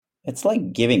it's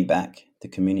like giving back to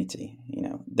community.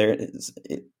 There is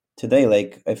today,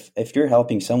 like if you're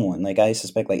helping someone, like I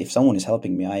suspect, like if someone is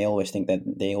helping me, I always think that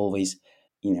they always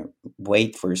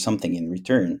wait for something in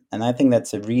return, and I think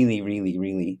that's a really, really,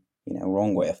 really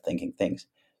wrong way of thinking things.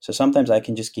 So sometimes I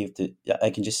can just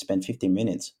spend 15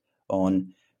 minutes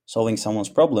on solving someone's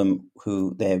problem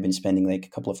who they have been spending like a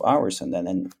couple of hours on that,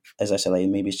 and as I said, like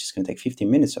maybe it's just going to take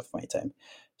 15 minutes of my time.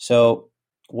 So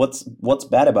what's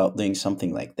bad about doing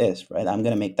something like this, right? I'm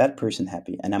going to make that person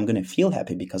happy, and I'm going to feel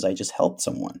happy because I just helped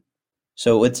someone.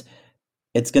 So it's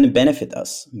going to benefit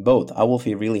us both. I will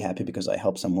feel really happy because I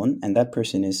helped someone, and that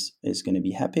person is going to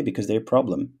be happy because their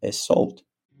problem is solved.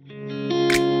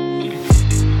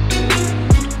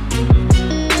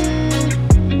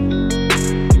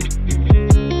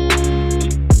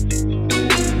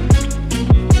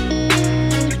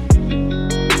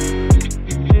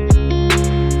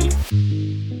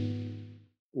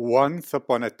 Once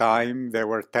upon a time, there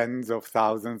were tens of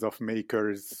thousands of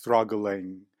makers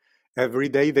struggling. Every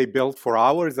day they built for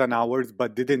hours and hours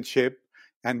but didn't ship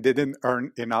and didn't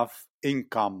earn enough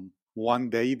income. One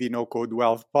day, the No Code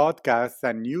Wealth podcast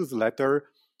and newsletter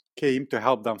came to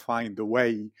help them find the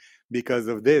way. Because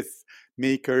of this,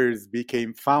 makers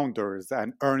became founders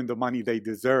and earned the money they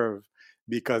deserve.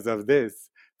 Because of this,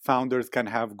 founders can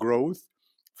have growth,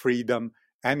 freedom,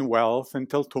 and wealth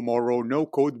until tomorrow. No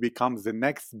code becomes the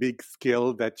next big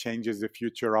skill that changes the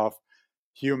future of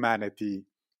humanity.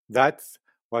 That's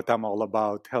what I'm all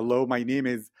about. Hello, my name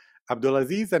is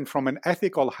Abdulaziz, and from an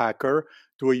ethical hacker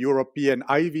to a European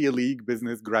Ivy League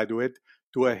business graduate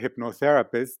to a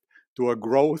hypnotherapist to a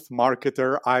growth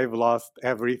marketer, I've lost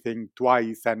everything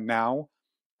twice, and now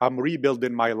I'm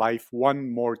rebuilding my life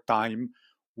one more time,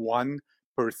 1%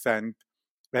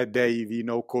 a day. The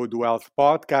No Code Wealth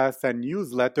podcast and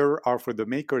newsletter are for the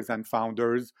makers and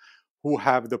founders who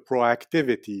have the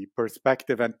proactivity,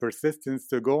 perspective, and persistence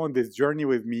to go on this journey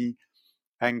with me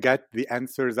and get the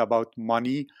answers about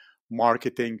money,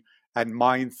 marketing, and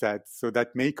mindset so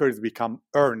that makers become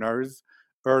earners,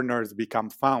 earners become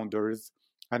founders,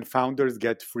 and founders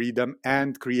get freedom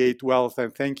and create wealth.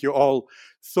 And thank you all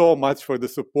so much for the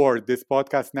support. This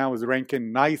podcast now is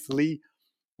ranking nicely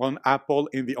on Apple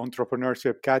in the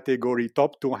entrepreneurship category,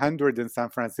 top 200 in San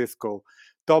Francisco,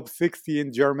 top 60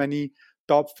 in Germany,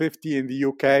 top 50 in the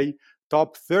UK,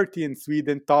 top 30 in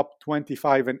Sweden, top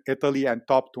 25 in Italy, and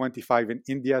top 25 in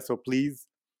India. So please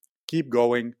keep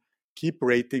going, keep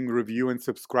rating, review, and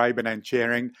subscribing and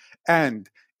sharing. And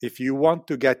if you want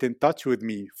to get in touch with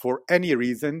me for any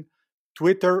reason,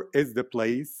 Twitter is the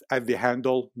place at the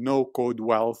handle No Code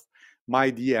Wealth. My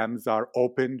DMs are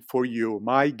open for you.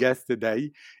 My guest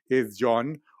today is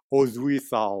John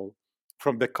Ozuisal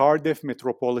from the Cardiff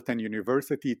Metropolitan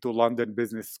University to London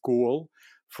Business School,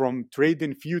 from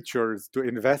trading futures to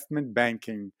investment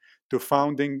banking to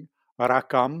founding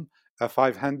Rakam, a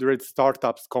 500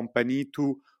 startups company,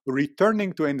 to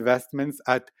returning to investments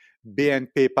at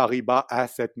BNP Paribas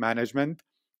Asset Management.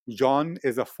 John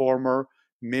is a former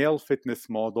male fitness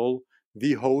model,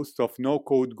 the host of No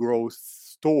Code Growth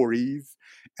Stories,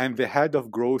 and the head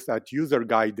of growth at User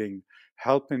Guiding,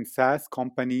 helping SaaS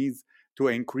companies to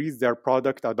increase their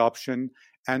product adoption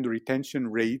and retention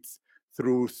rates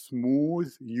through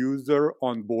smooth user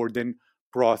onboarding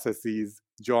processes.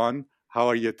 John, how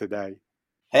are you today?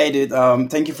 Hey, dude.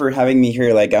 Thank you for having me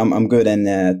here. Like, I'm good,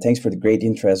 and thanks for the great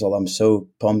intro as well. I'm so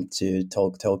pumped to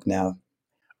talk now.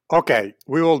 Okay,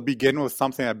 we will begin with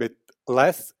something a bit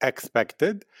less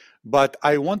expected, but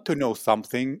I want to know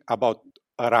something about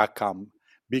Rakam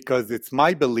because it's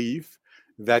my belief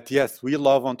that yes, we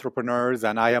love entrepreneurs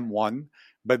and I am one,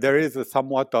 but there is a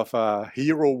somewhat of a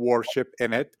hero worship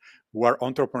in it where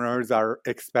entrepreneurs are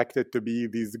expected to be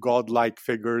these godlike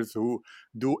figures who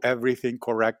do everything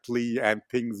correctly and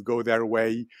things go their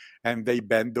way and they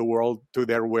bend the world to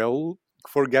their will,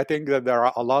 forgetting that there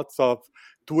are lots of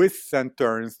twists and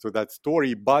turns to that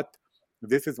story. But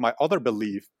this is my other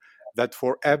belief that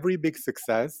for every big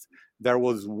success, there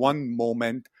was one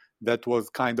moment that was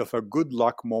kind of a good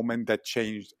luck moment that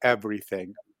changed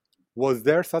everything. Was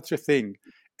there such a thing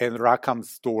in Rakam's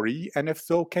story? And if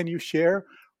so, can you share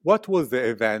what was the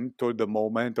event or the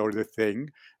moment or the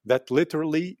thing that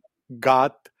literally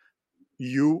got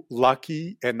you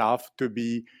lucky enough to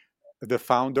be the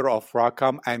founder of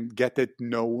Rakam and get it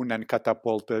known and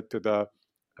catapulted to the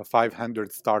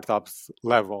 500 startups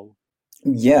level?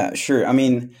 Yeah, sure. I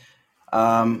mean,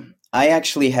 I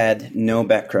actually had no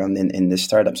background in the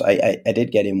startups. I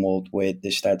did get involved with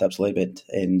the startups a little bit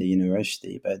in the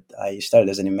university, but I started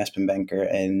as an investment banker,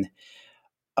 and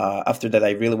after that,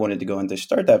 I really wanted to go into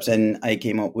startups, and I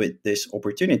came up with this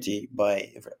opportunity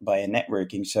by a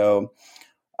networking. So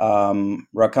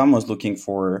Rakam was looking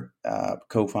for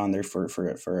co-founder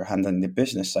for handling the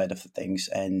business side of the things,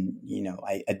 and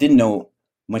I didn't know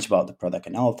much about the product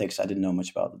analytics. I didn't know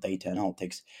much about the data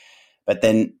analytics, but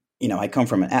then I come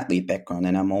from an athlete background,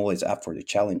 and I'm always up for the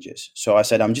challenges. So I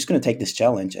said, I'm just going to take this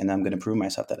challenge, and I'm going to prove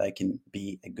myself that I can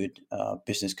be a good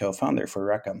business co-founder for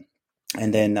Rakam.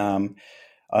 And then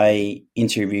I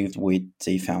interviewed with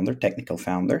the founder, technical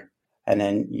founder, and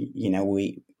then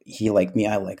we he liked me,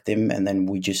 I liked him, and then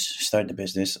we just started the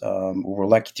business. We were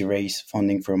lucky to raise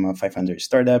funding from 500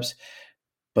 startups,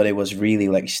 but it was really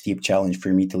like a steep challenge for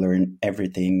me to learn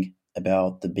everything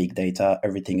about the big data,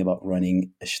 everything about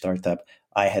running a startup.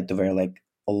 I had to wear like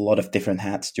a lot of different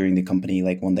hats during the company.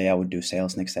 Like one day I would do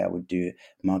sales, next day I would do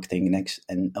marketing, next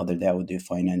and other day I would do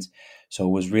finance. So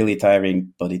it was really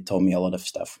tiring, but it taught me a lot of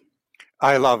stuff.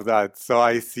 I love that. So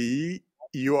I see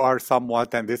you are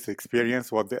somewhat, and this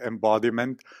experience was the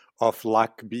embodiment of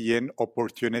luck being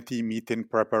opportunity meeting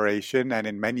preparation. And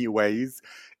in many ways,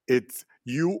 it's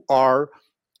you are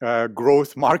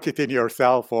growth marketing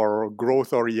yourself or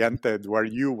growth oriented, where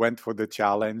you went for the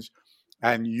challenge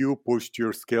and you pushed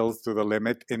your skills to the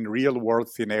limit in real world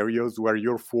scenarios where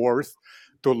you're forced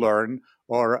to learn,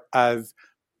 or as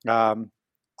um,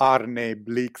 Arne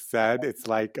Bleek said, it's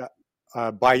like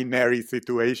a binary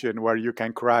situation where you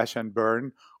can crash and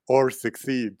burn or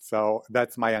succeed. So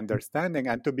that's my understanding.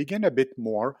 And to begin a bit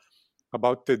more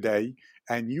about today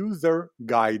and user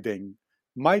guiding,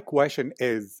 my question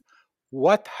is,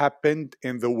 what happened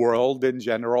in the world in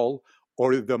general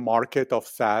or the market of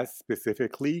SaaS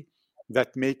specifically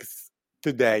that makes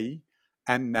today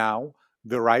and now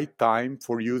the right time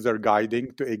for user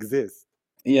guiding to exist?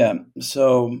 Yeah.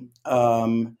 So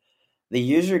the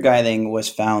user guiding was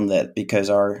founded because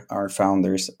our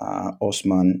founders,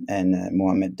 Osman and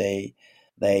Mohammed, they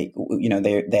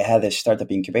had a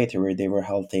startup incubator where they were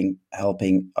helping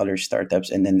other startups,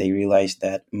 and then they realized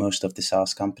that most of the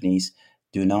SaaS companies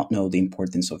do not know the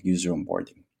importance of user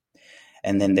onboarding.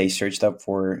 And then they searched up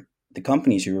for the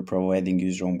companies who were providing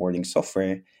user onboarding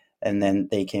software, and then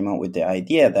they came up with the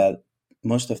idea that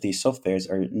most of these softwares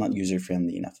are not user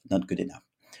friendly enough, not good enough.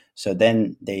 So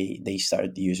then they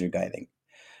started the user guiding.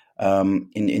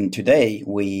 In today,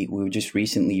 we just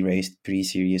recently raised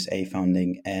pre-Series A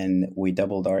funding, and we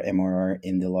doubled our MRR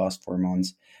in the last 4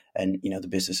 months. And the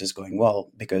business is going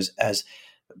well because,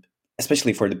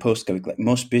 especially for the post-COVID, like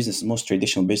most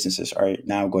traditional businesses are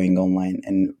now going online.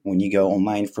 And when you go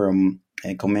online from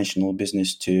a conventional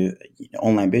business to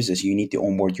online business, you need to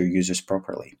onboard your users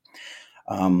properly.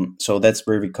 So that's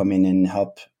where we come in and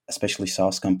help, especially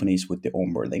SaaS companies, with the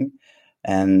onboarding.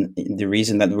 And the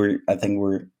reason that I think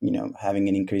we're having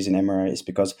an increase in MRR is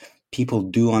because people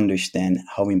do understand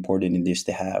how important it is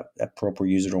to have a proper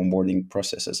user onboarding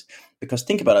processes. Because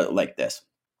think about it like this.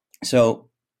 So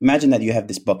imagine that you have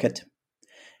this bucket,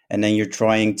 and then you're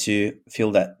trying to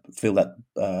fill that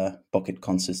bucket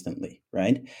consistently,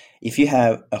 right? If you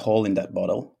have a hole in that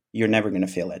bottle, you're never going to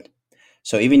fill it.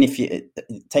 So even if you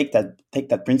take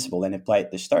that principle and apply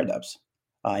it to startups,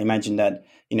 imagine that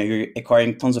you're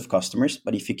acquiring tons of customers,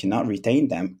 but if you cannot retain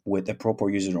them with a proper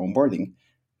user onboarding,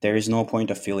 there is no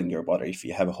point of filling your bottle if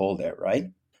you have a hole there,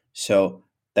 right? So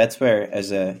that's where,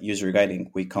 as a user guiding,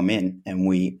 we come in and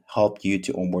we help you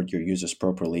to onboard your users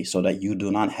properly so that you do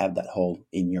not have that hole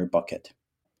in your bucket.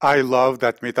 I love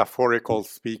that metaphorical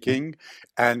speaking.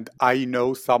 And I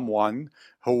know someone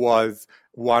who was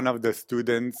one of the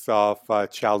students of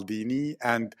Cialdini,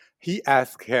 and he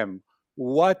asked him,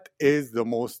 what is the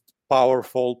most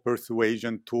powerful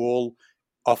persuasion tool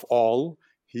of all?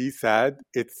 He said,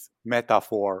 it's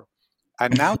metaphor.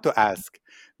 And now to ask,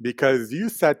 because you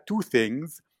said two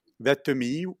things that to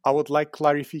me I would like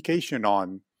clarification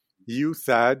on. You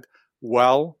said,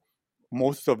 well,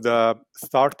 most of the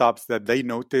startups that they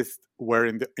noticed were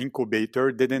in the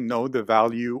incubator didn't know the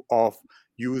value of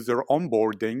user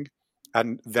onboarding.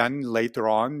 And then later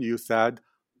on, you said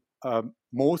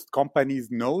most companies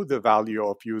know the value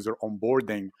of user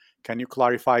onboarding. Can you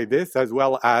clarify this? As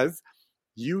well as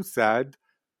you said,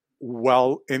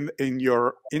 well, in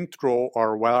your intro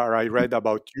or where I read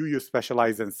about you, you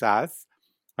specialize in SaaS.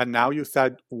 And now you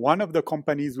said one of the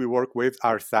companies we work with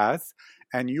are SaaS,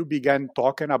 and you began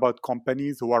talking about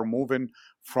companies who are moving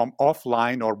from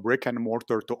offline or brick and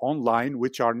mortar to online,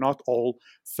 which are not all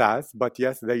SaaS, but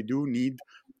yes, they do need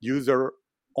user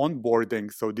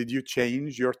onboarding. So did you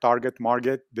change your target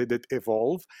market? Did it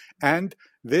evolve? And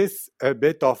this a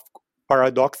bit of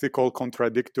paradoxical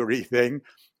contradictory thing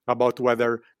about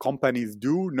whether companies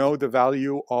do know the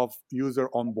value of user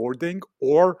onboarding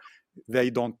or they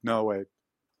don't know it?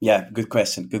 Yeah, good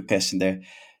question. Good question there.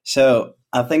 So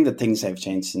I think that things have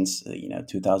changed since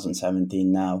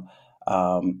 2017 now.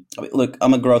 Look,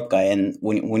 I'm a growth guy, and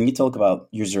when you talk about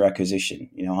user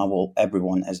acquisition,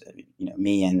 everyone has,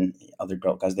 me and other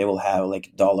growth guys, they will have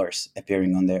like dollars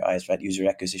appearing on their eyes, right? User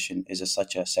acquisition is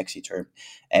such a sexy term.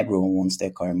 Everyone wants to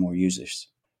acquire more users.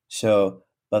 So,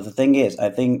 but the thing is,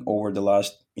 I think over the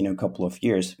last couple of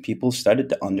years, people started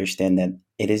to understand that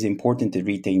it is important to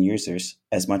retain users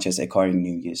as much as acquiring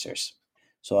new users.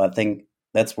 So I think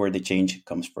that's where the change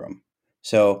comes from.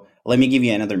 So let me give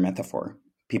you another metaphor.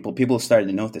 People started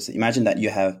to notice. Imagine that you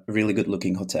have a really good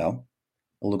looking hotel.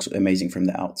 It looks amazing from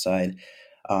the outside.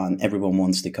 Everyone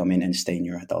wants to come in and stay in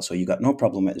your hotel, so you got no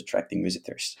problem at attracting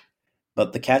visitors.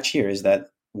 But the catch here is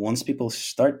that once people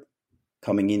start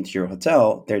coming into your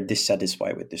hotel, they're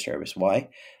dissatisfied with the service. Why?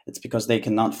 It's because they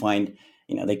cannot find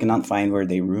where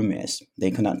their room is.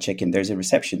 They cannot check in. There's a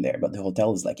reception there, but the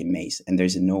hotel is like a maze, and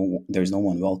there's no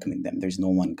one welcoming them. There's no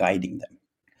one guiding them.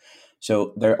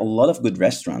 So there are a lot of good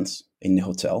restaurants in the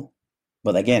hotel,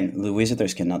 but again, the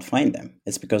visitors cannot find them.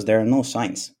 It's because there are no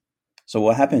signs. So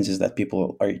what happens is that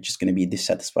people are just going to be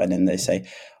dissatisfied, and they say,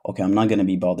 "Okay, I'm not going to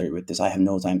be bothered with this. I have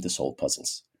no time to solve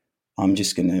puzzles. I'm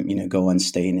just going to go and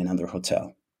stay in another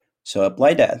hotel." So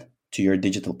apply that to your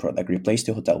digital product. Replace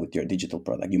the hotel with your digital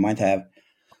product. You might have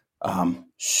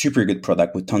super good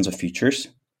product with tons of features,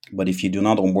 but if you do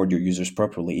not onboard your users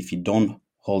properly, if you don't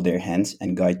hold their hands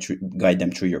and guide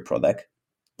them through your product,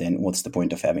 then what's the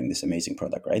point of having this amazing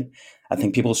product, right? I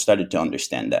think people started to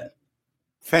understand that.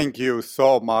 Thank you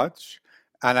so much.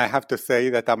 And I have to say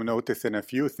that I'm noticing a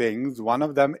few things. One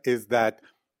of them is that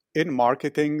in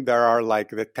marketing, there are like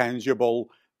the tangible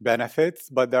benefits,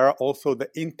 but there are also the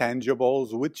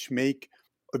intangibles, which make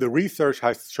the research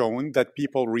has shown that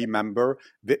people remember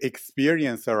the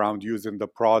experience around using the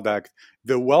product,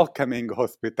 the welcoming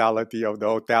hospitality of the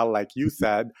hotel, like you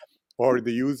said, or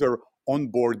the user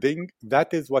onboarding.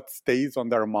 That is what stays on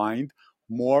their mind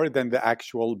more than the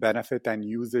actual benefit and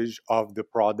usage of the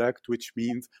product, which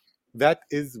means that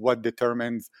is what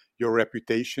determines your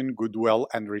reputation, goodwill,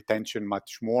 and retention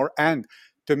much more. And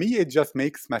to me, it just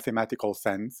makes mathematical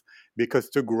sense because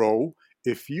to grow,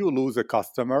 if you lose a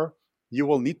customer, you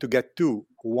will need to get two,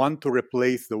 one to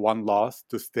replace the one lost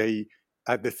to stay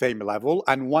at the same level,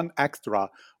 and one extra.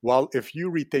 While if you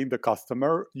retain the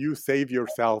customer, you save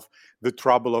yourself the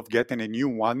trouble of getting a new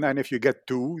one. And if you get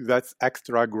two, that's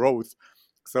extra growth.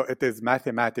 So it is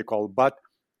mathematical, but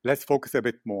let's focus a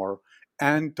bit more.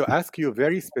 And to ask you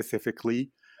very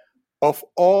specifically, of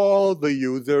all the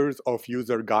users of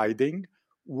user guiding,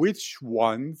 which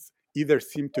ones either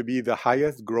seem to be the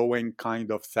highest growing kind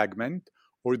of segment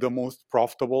or the most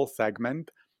profitable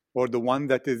segment or the one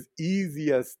that is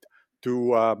easiest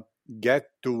to get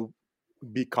to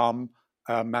become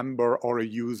a member or a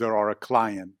user or a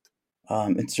client?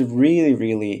 It's a really,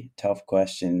 really tough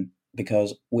question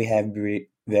because we have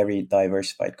very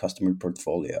diversified customer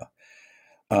portfolio.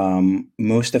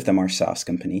 Most of them are SaaS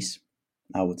companies.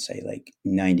 I would say like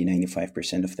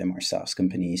 90-95% of them are SaaS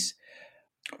companies.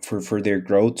 For their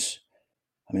growth,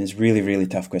 I mean, it's really, really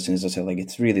tough question. As I said, like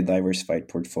it's really diversified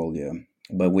portfolio.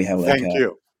 But we have like Thank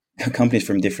you. companies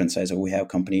from different sizes. So we have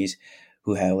companies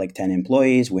who have like 10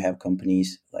 employees. We have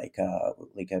companies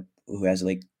who has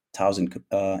like 1,000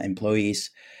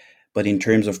 employees. But in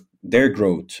terms of their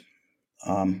growth,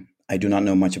 I do not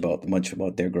know much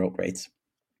about their growth rates.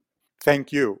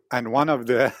 Thank you. And one of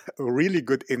the really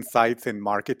good insights in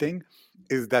marketing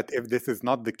is that if this is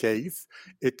not the case,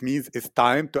 it means it's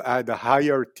time to add a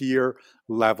higher tier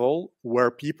level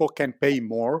where people can pay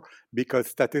more because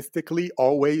statistically,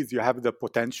 always you have the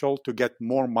potential to get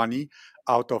more money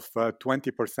out of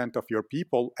 20% of your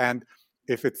people. And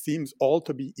if it seems all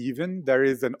to be even, there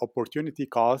is an opportunity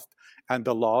cost and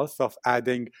the loss of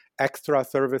adding extra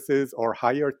services or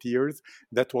higher tiers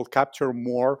that will capture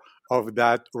more of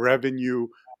that revenue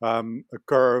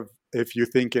curve if you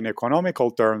think in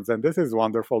economical terms. And this is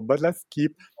wonderful. But let's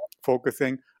keep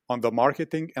focusing on the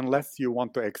marketing unless you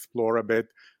want to explore a bit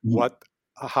Mhm. what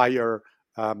higher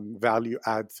value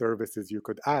add services you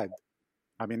could add.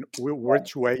 I mean,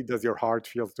 which way does your heart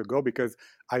feels to go? Because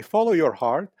I follow your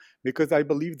heart because I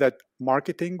believe that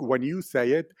marketing, when you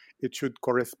say it, it should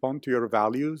correspond to your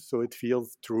values so it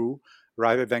feels true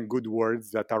rather than good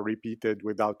words that are repeated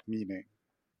without meaning.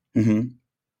 Mhm.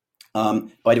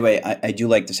 By the way, I do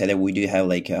like to say that we do have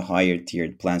like a higher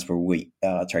tiered plans where we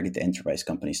target the enterprise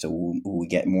companies, so we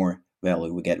get more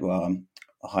value, we get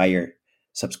higher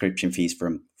subscription fees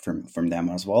from them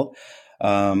as well.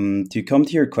 To come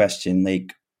to your question,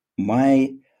 like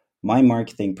my my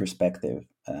marketing perspective,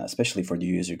 especially for the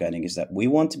user guiding, is that we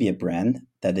want to be a brand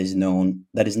that is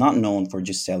not known for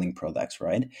just selling products,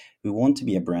 right? We want to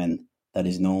be a brand that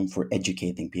is known for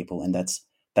educating people, and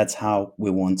that's how we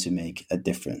want to make a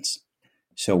difference.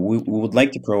 So we would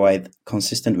like to provide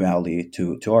consistent value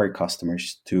to our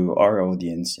customers, to our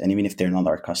audience, and even if they're not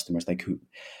our customers, like who,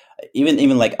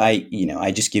 even like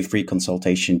I just give free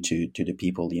consultation to the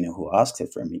people who asked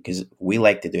it from me, because we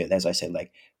like to do it. As I said,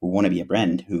 like we want to be a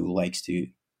brand who likes to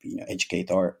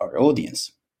educate our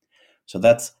audience. So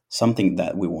that's something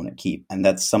that we want to keep, and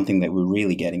that's something that we're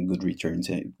really getting good returns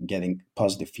and getting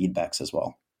positive feedbacks as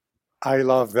well. I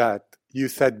love that. You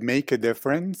said make a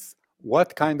difference.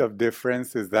 What kind of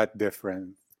difference is that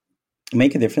difference?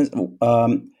 Make a difference.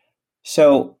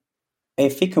 So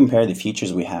if we compare the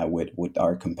features we have with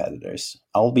our competitors,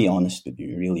 I'll be honest with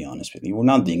you, really honest with you, we're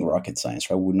not doing rocket science,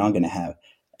 right? We're not going to have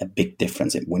a big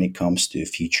difference when it comes to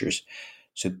features.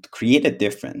 So to create a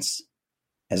difference,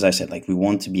 as I said, like we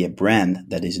want to be a brand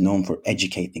that is known for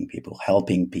educating people,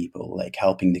 like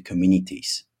helping the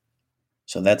communities.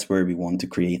 So that's where we want to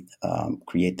create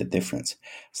the difference.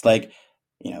 It's like,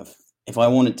 if I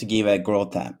wanted to give a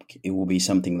growth app, it will be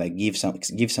something like give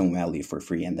some value for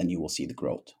free, and then you will see the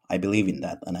growth. I believe in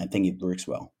that, and I think it works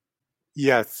well.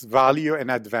 Yes, value in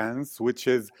advance, which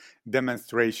is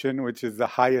demonstration, which is the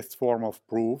highest form of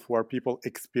proof where people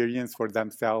experience for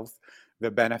themselves the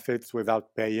benefits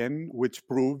without paying, which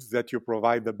proves that you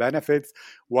provide the benefits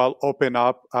while open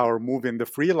up or move in the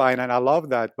free line. And I love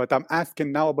that. But I'm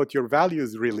asking now about your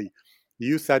values, really.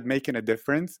 You said making a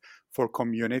difference for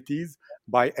communities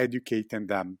by educating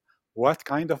them. What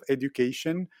kind of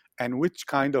education and which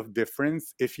kind of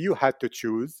difference, if you had to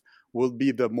choose, will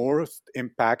be the most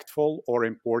impactful or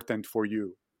important for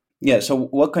you? Yeah. So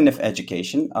what kind of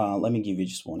education? Let me give you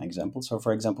just one example. So,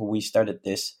 for example, we started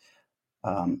this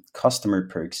customer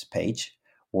perks page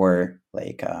where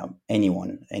like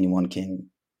anyone can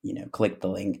click the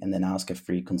link and then ask a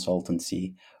free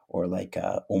consultancy or like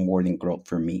onboarding growth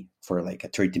for me for like a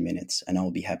 30 minutes, and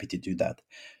I'll be happy to do that.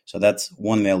 So that's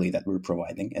one value that we're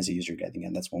providing as a user getting,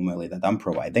 and that's one value that I'm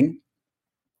providing.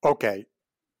 Okay.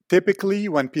 Typically,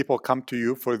 when people come to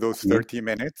you for those Yeah. 30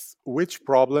 minutes, which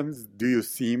problems do you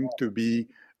seem to be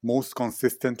most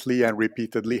consistently and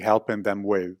repeatedly helping them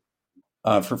with?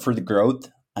 For the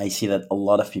growth, I see that a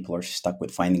lot of people are stuck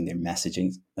with finding their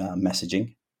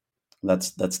messaging.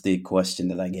 That's the question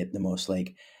that I get the most.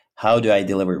 Like, how do I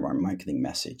deliver my marketing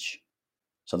message?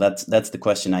 So that's the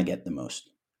question I get the most.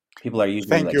 People are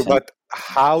usually Thank like you. saying, But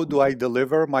how do I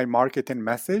deliver my marketing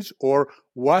message, or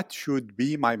what should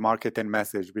be my marketing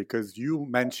message? Because you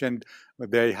mentioned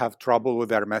they have trouble with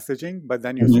their messaging, but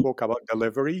then you "Mhm, spoke about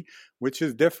delivery, which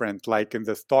is different, like in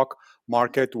the stock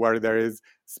market, where there is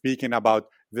speaking about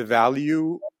the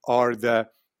value or the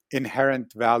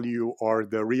inherent value or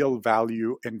the real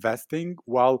value investing,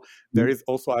 while there mhm." is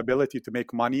also ability to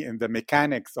make money in the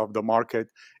mechanics of the market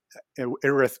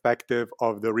irrespective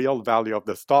of the real value of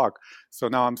the stock. So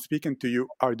now I'm speaking to you,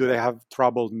 or do they have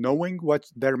trouble knowing what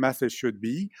their message should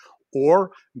be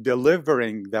or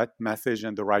delivering that message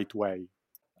in the right way?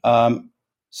 um,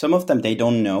 some of them they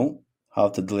don't know how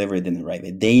to deliver it in the right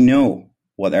way. They know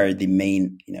what are the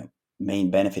main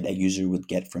benefit a user would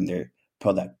get from their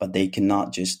product, but they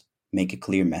cannot just make a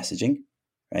clear messaging,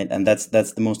 right? And that's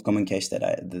the most common case that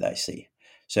I see.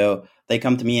 So they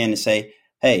come to me and say,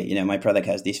 "Hey, my product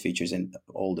has these features and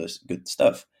all this good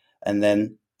stuff," and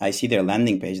then I see their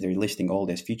landing page; they're listing all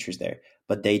these features there,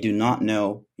 but they do not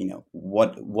know,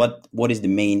 what is the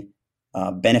main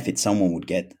benefit someone would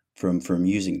get from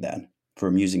using that,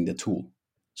 from using the tool.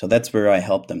 So that's where I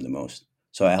help them the most.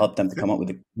 So I help them to Th- come up with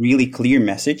a really clear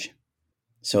message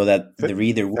so that th- the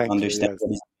reader will Thank you. understand Yes.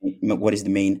 what is the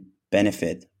main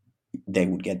benefit they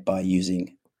would get by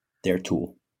using their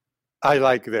tool. I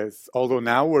like this. Although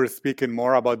now we're speaking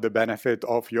more about the benefit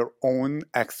of your own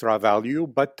extra value,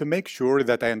 but to make sure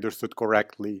that I understood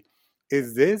correctly,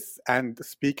 is this, and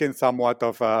speaking somewhat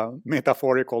of a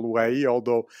metaphorical way,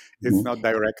 although it's Mhm. not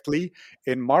directly,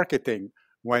 in marketing,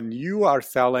 when you are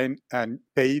selling a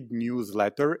paid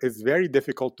newsletter, it's very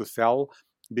difficult to sell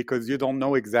because you don't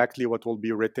know exactly what will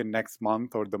be written next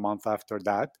month or the month after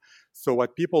that. So,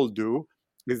 what people do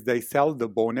is they sell the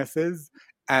bonuses,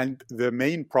 and the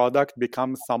main product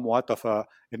becomes somewhat of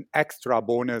an extra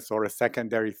bonus or a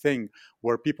secondary thing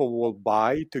where people will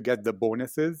buy to get the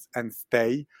bonuses and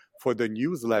stay for the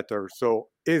newsletter. So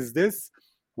is this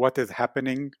what is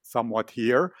happening somewhat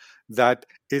here, that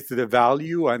it's the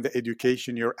value and the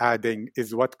education you're adding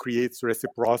is what creates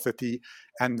reciprocity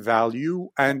and value,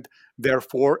 and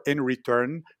therefore in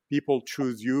return people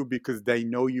choose you because they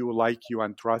know you, like you,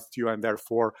 and trust you, and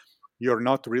therefore you're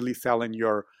not really selling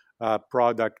your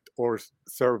product or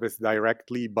service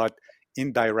directly, but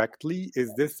indirectly.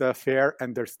 Is this a fair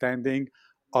understanding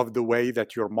of the way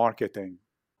that you're marketing?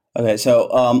 Okay, so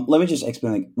let me just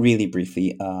explain like really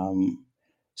briefly.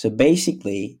 So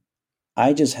basically,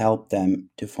 I just help them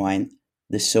to find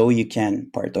the so you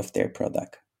can part of their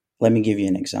product. Let me give you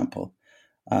an example.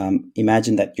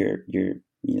 Imagine that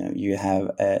you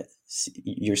have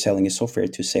you're selling a software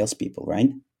to salespeople,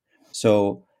 right?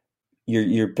 So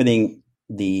you're putting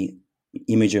the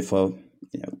image of a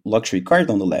luxury card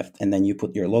on the left, and then you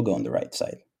put your logo on the right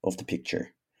side of the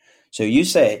picture. So you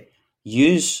say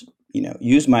use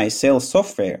use my sales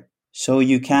software so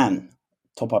you can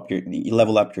top up your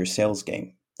level up your sales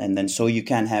game, and then so you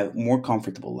can have more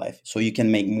comfortable life, so you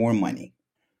can make more money.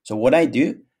 So what I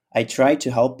do, I try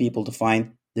to help people to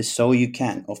find the so you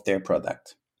can of their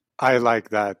product. I like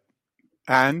that.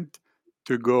 And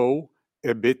to go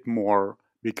a bit more,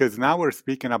 because now we're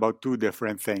speaking about two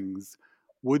different things.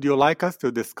 Would you like us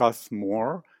to discuss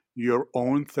more your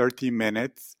own 30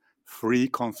 minutes free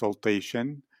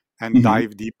consultation and Hmm.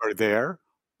 dive deeper there,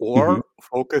 Hmm. or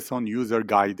focus on user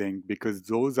guiding? Because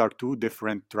those are two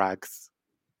different tracks.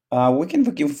 We can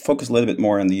focus a little bit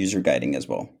more on the user guiding as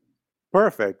well.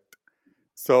 Perfect.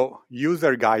 So,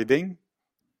 user guiding,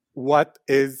 what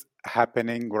is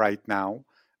happening right now?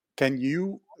 Can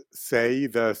you say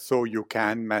the so you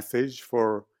can message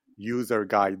for user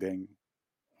guiding?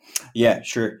 Yeah,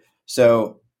 sure.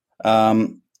 So,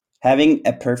 um, having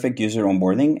a perfect user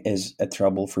onboarding is a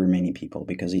trouble for many people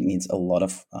because it needs a lot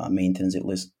of maintenance.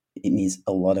 It needs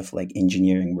a lot of like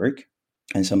engineering work,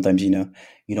 and sometimes you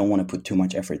don't want to put too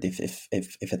much effort.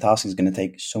 If a task is going to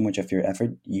take so much of your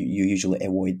effort, you usually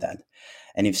avoid that.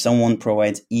 And if someone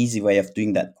provides easy way of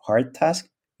doing that hard task,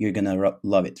 you're gonna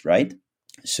love it, right?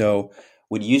 So,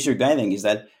 with user guiding is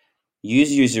that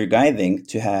use user guiding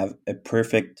to have a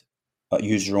perfect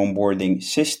user onboarding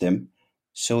system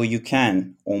so you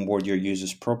can onboard your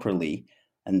users properly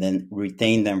and then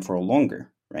retain them for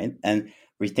longer, right? And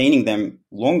retaining them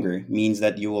longer means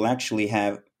that you will actually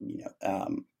have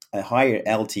a higher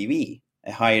LTV.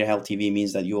 A higher LTV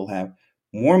means that you will have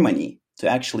more money to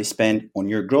actually spend on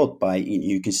your growth. By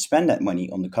you can spend that money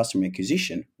on the customer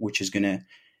acquisition, which is going to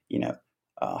you know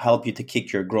help you to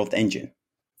kick your growth engine.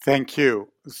 Thank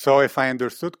you. So, if I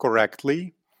understood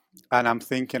correctly, and I'm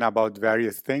thinking about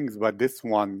various things, but this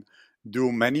one,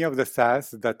 do many of the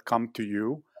SaaS that come to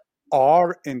you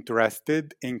are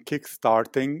interested in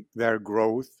kickstarting their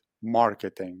growth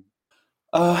marketing?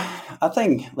 I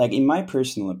think, like in my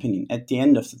personal opinion, at the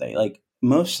end of the day, like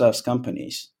most SaaS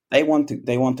companies, they want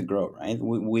to grow, right?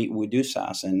 We do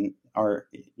SaaS, and our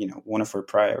one of our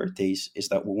priorities is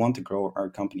that we want to grow our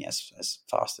company as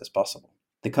fast as possible.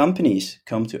 The companies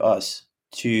come to us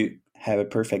to have a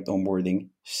perfect onboarding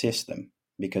system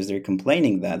because they're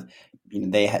complaining that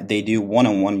they do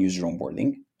one-on-one user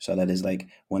onboarding. So that is like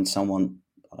when someone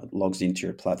logs into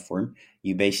your platform,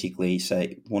 you basically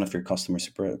say one of your customer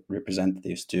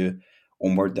representatives to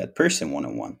onboard that person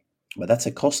one-on-one. But that's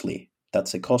a costly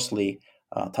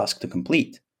task to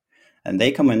complete. And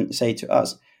they come and say to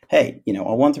us, hey, I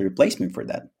want a replacement for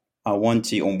that. I want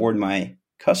to onboard my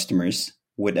customers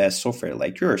with a software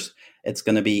like yours. It's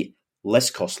going to be less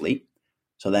costly.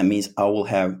 So that means I will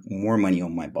have more money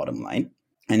on my bottom line,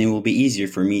 and it will be easier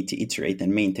for me to iterate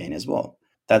and maintain as well.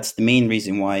 That's the main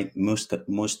reason why most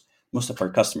of our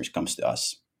customers comes to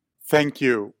us. Thank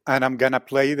you. And I'm going to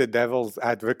play the devil's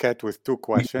advocate with two Mhm.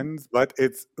 questions, but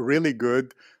it's really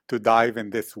good to dive in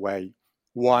this way.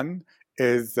 One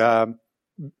is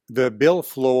the Bill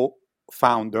Flow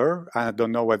founder. I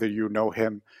don't know whether you know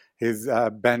him, is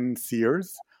Ben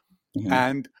Sears. Mhm.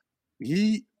 And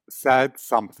he said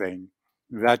something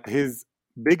that his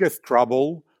biggest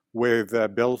trouble with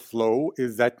Bill Flow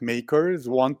is that makers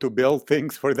want to build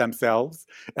things for themselves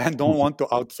and don't Mhm. want to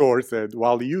outsource it.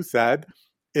 While you said,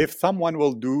 if someone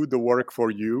will do the work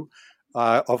for you,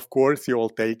 of course you will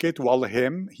take it. While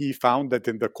he found that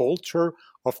in the culture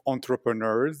of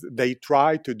entrepreneurs, they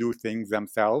try to do things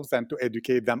themselves, and to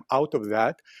educate them out of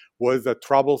that was a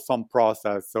troublesome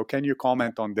process. So, can you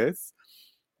comment on this?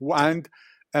 And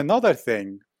another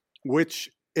thing, which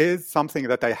is something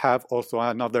that I have also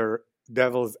another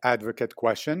devil's advocate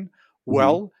question. Mhm.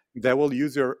 Well, they will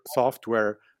use your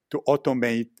software to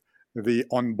automate the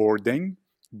onboarding,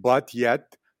 but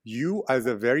yet you, as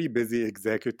a very busy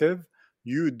executive,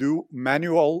 you do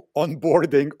manual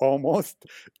onboarding almost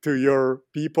to your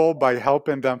people by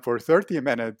helping them for 30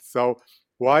 minutes. So,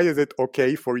 why is it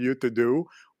okay for you to do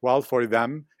while for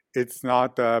them it's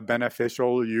not a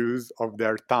beneficial use of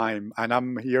their time. And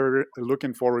I'm here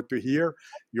looking forward to hear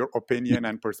your opinion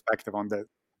and perspective on this.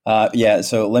 Yeah,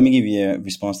 so let me give you a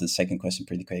response to the second question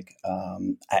pretty quick.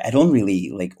 I don't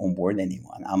really like onboard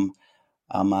anyone.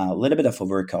 I'm a little bit of a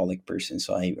workaholic person,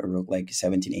 so I work like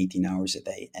 17, 18 hours a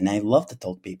day. And I love to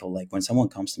talk to people. Like when someone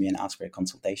comes to me and asks for a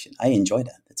consultation, I enjoy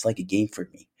that. It's like a game for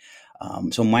me.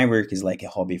 So my work is like a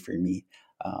hobby for me.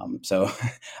 So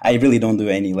I really don't do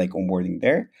any like onboarding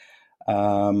there.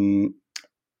 Um,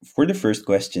 for the first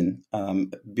question,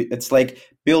 it's like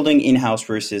building in-house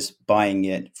versus buying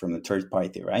it from the third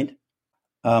party, right?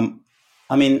 Um,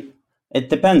 I mean, it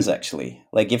depends actually.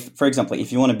 Like if, for example,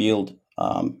 if you want to build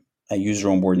a user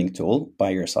onboarding tool by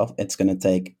yourself, it's going to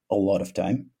take a lot of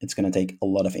time. It's going to take a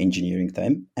lot of engineering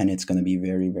time, and it's going to be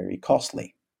very, very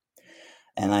costly.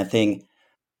 And I think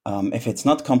if it's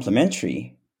not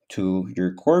complementary to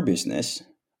your core business,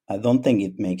 I don't think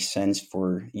it makes sense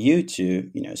for you to,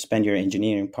 spend your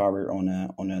engineering power on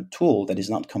a tool that is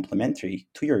not complementary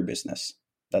to your business.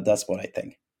 That's what I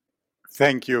think.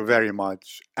 Thank you very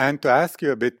much. And to ask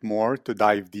you a bit more, to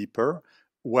dive deeper,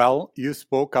 well, you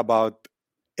spoke about,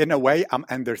 in a way, I'm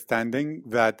understanding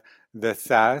that the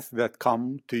SaaS that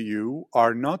come to you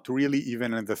are not really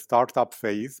even in the startup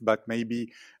phase, but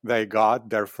maybe they got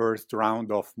their first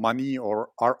round of money or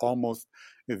are almost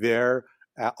there,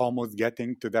 almost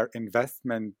getting to their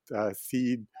investment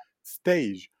seed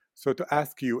stage. So to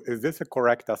ask you, is this a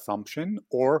correct assumption,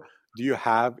 or do you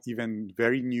have even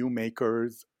very new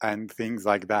makers and things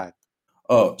like that?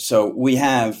 Oh, so we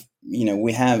have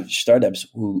startups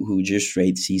who just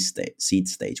rate seed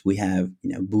stage. We have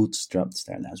bootstrapped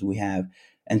startups. We have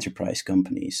enterprise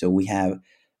companies. So we have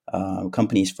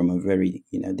companies from a very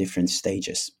different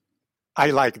stages.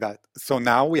 I like that. So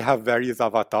now we have various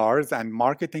avatars, and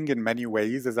marketing in many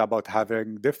ways is about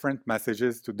having different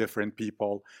messages to different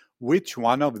people. Which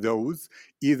one of those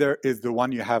either is the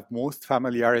one you have most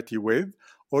familiarity with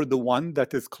or the one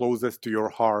that is closest to your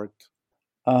heart?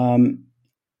 Um,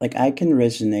 like I can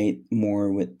resonate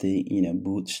more with the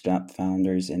bootstrap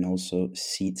founders and also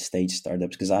seed stage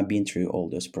startups because I've been through all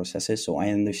those processes, so I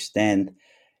understand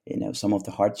some of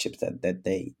the hardships that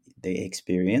they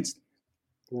experienced.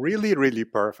 Really, really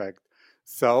perfect.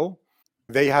 So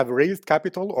they have raised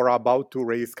capital or are about to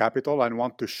raise capital and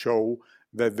want to show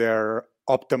that they're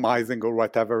optimizing or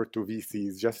whatever to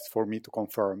VCs, just for me to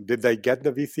confirm. Did they get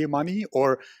the VC money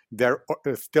or they're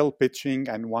still pitching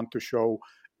and want to show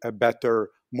a better,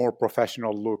 more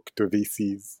professional look to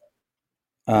VCs?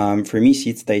 For me,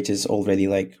 seed stage is already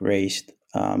like raised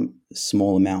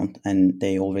small amount, and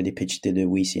they already pitched to the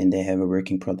VC, and they have a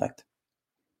working product.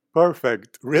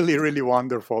 Perfect. Really, really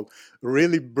wonderful.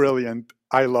 Really brilliant.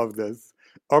 I love this.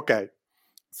 Okay.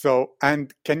 So,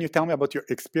 and can you tell me about your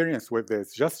experience with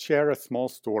this? Just share a small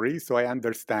story so I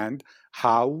understand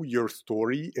how your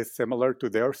story is similar to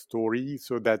their story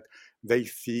so that they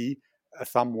see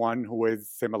someone who is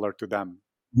similar to them.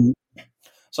 Mhm.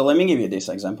 So let me give you this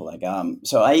example. Like,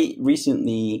 so I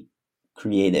recently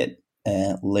created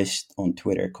a list on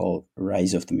Twitter called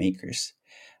Rise of the Makers.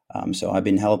 So I've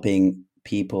been helping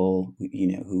people,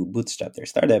 who bootstrap their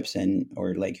startups and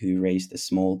or like who raised a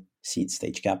small seed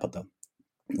stage capital.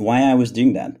 Why I was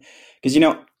doing that? Because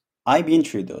I've been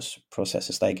through those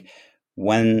processes. Like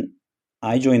when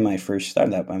I joined my first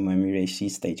startup and when we raised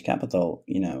seed stage capital,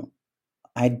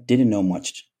 I didn't know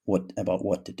much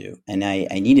what to do, and I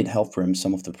needed help from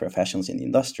some of the professionals in the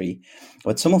industry,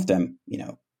 but some of them,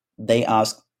 they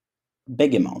asked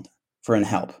big amount for an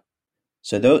help.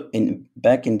 So though in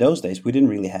back in those days, we didn't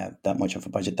really have that much of a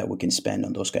budget that we can spend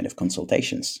on those kind of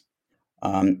consultations.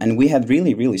 And we had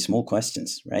really, really small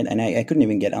questions, right? And I couldn't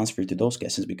even get answer to those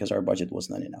questions because our budget was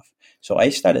not enough. So I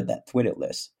started that Twitter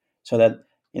list so that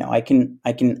I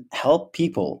can help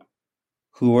people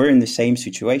who are in the same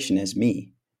situation as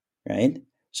me, right?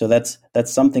 So that's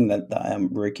something that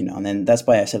I'm working on, and that's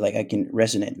why I said like I can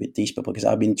resonate with these people because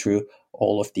I've been through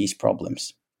all of these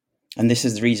problems, and this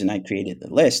is the reason I created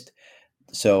the list.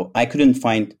 So I couldn't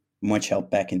find much help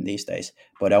back in these days,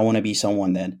 but I want to be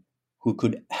someone that who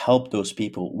could help those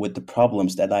people with the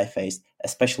problems that I faced,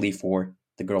 especially for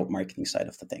the growth marketing side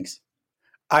of the things.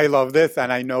 I love this,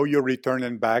 and I know you're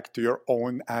returning back to your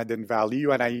own added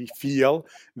value, and I feel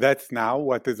that's now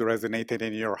what is resonating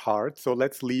in your heart. So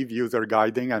let's leave user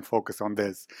guiding and focus on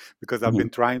this because I've Mhm. been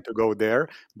trying to go there,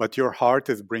 but your heart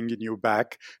is bringing you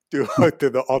back to to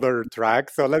the other track.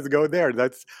 So let's go there.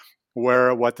 That's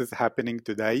where what is happening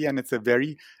today, and it's a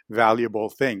very valuable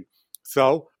thing.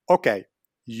 So, okay,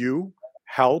 you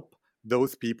help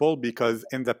those people because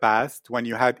in the past, when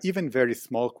you had even very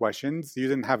small questions, you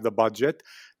didn't have the budget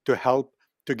to help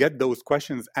to get those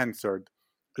questions answered.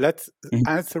 Let's Mhm.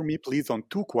 answer me, please, on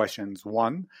two questions.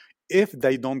 One, if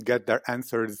they don't get their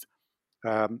answers,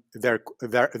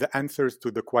 the answers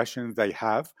to the questions they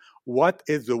have, what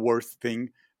is the worst thing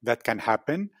that can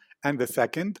happen? And the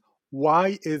second,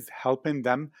 why is helping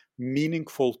them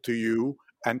meaningful to you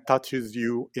and touches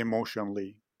you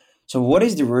emotionally? So, what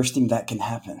is the worst thing that can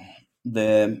happen?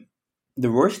 The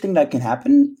the worst thing that can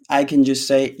happen, I can just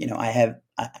say,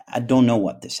 I don't know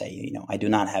what to say. I do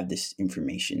not have this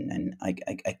information, and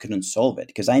I couldn't solve it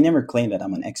because I never claimed that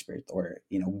I'm an expert or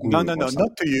No, guru no, or no, something.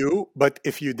 not to you, but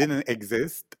if you didn't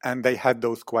exist and they had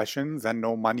those questions and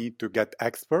no money to get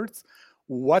experts,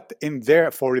 what in there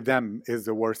for them is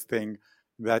the worst thing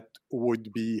that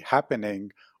would be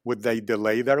happening? Would they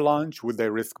delay their launch? Would they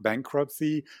risk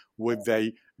bankruptcy? Would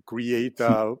they create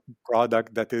a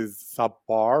product that is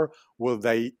subpar? Will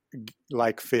they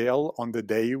like fail on the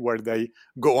day where they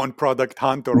go on product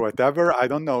hunt or whatever? I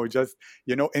don't know. Just,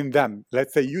 in them,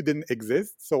 let's say you didn't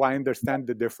exist. So I understand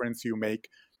the difference you make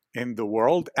in the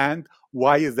world, and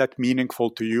why is that meaningful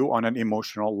to you on an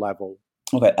emotional level?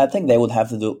 Okay, I think they would have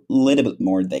to do a little bit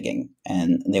more digging,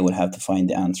 and they would have to find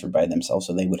the answer by themselves.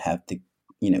 So they would have to,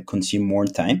 consume more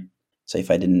time. So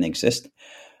if I didn't exist,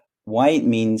 why it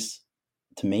means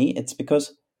to me, it's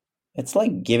because it's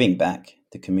like giving back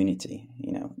to community.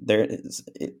 There is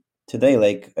today,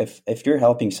 like if you're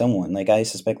helping someone, like I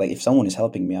suspect, like if someone is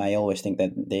helping me, I always think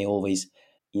that they always,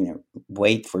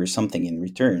 wait for something in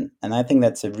return, and I think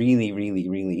that's a really, really,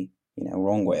 really,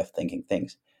 wrong way of thinking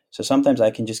things. So sometimes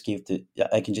I can just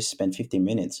spend 15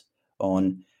 minutes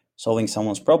on solving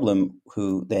someone's problem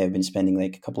who they have been spending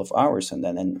like a couple of hours on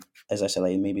that, and as I said,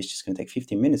 like maybe it's just going to take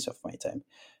 15 minutes of my time.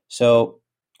 So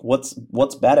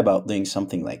what's bad about doing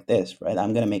something like this, right?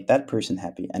 I'm going to make that person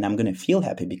happy, and I'm going to feel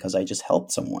happy because I just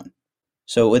helped someone.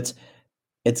 So it's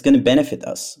going to benefit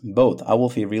us both. I will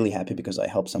feel really happy because I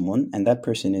helped someone, and that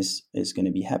person is going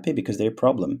to be happy because their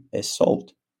problem is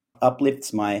solved.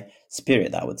 Uplifts my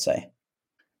spirit, I would say.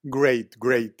 Great,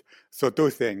 great. So, two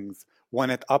things. When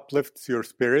it uplifts your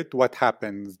spirit, what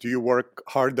happens? Do you work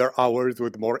harder hours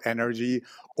with more energy,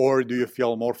 or do you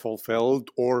feel more fulfilled,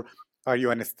 or are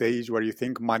you in a stage where you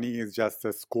think money is just a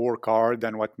scorecard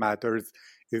and what matters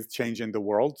is changing the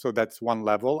world? So that's one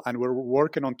level. And we're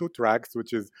working on two tracks,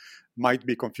 which is might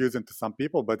be confusing to some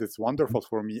people, but it's wonderful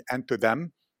for me. And to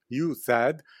them, you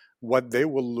said what they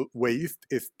will waste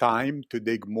is time to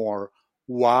dig more.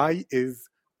 Why is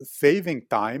saving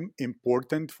time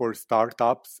important for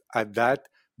startups at that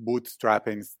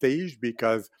bootstrapping stage?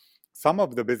 Because some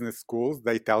of the business schools,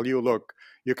 they tell you, look,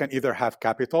 you can either have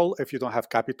capital. If you don't have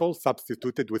capital,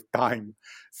 substitute it with time.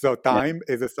 So Yeah. time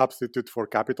is a substitute for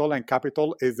capital, and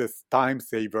capital is a time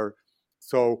saver.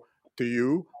 So to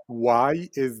you, why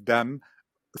is them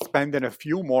spending a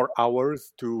few more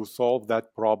hours to solve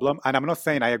that problem? And I'm not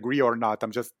saying I agree or not.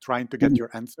 I'm just trying to get Mhm. your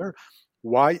answer.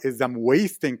 Why is them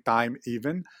wasting time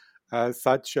even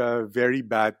such a very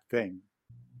bad thing?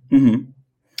 Mhm.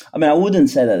 I mean, I wouldn't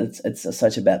say that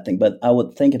such a bad thing, but I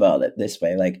would think about it this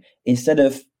way: like instead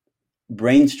of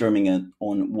brainstorming it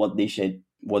on what they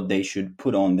should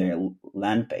put on their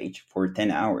land page for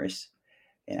 10 hours,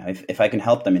 if I can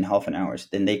help them in half an hour,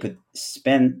 then they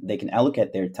can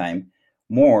allocate their time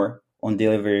more on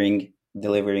delivering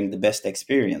the best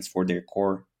experience for their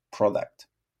core product.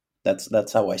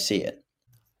 That's how I see it.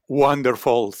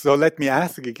 Wonderful. So let me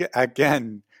ask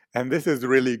again, and this is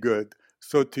really good.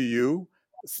 So to you,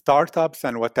 startups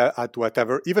and at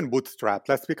whatever, even bootstrap,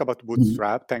 let's speak about Mhm.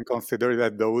 bootstrap and consider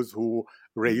that those who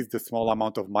raised a small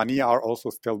amount of money are also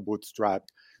still bootstrapped.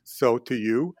 So to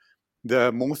you,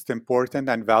 the most important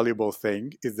and valuable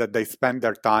thing is that they spend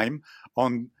their time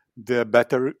on the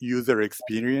better user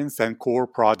experience and core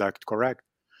product, correct?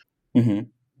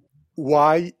 Mhm.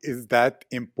 Why is that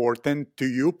important to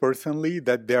you personally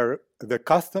that the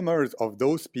customers of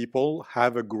those people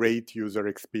have a great user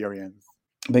experience?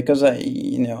 Because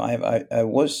I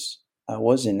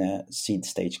was in a seed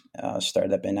stage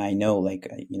startup, and I know, like,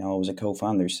 I was a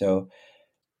co-founder, so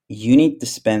you need to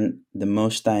spend the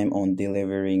most time on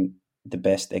delivering the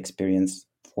best experience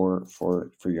for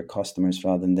your customers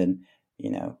rather than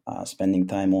spending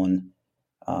time on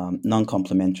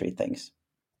non-complementary things.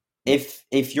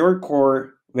 If your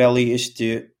core value is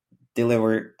to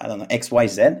deliver, I don't know,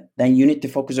 XYZ, then you need to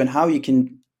focus on how you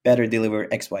can better deliver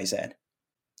XYZ.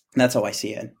 That's how I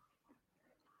see it.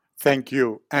 Thank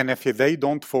you. And if they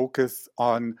don't focus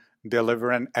on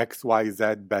delivering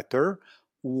XYZ better,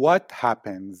 what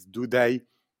happens? Do they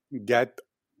get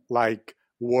like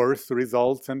worse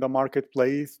results in the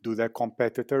marketplace? Do their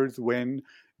competitors win?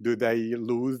 Do they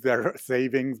lose their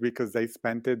savings because they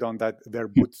spent it on that their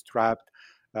bootstrapped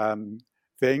um,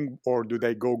 thing, or do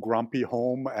they go grumpy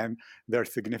home and their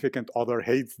significant other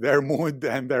hates their mood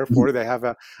and therefore they have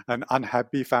an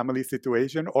unhappy family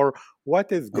situation? Or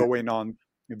what is Yeah. going on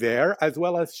there? As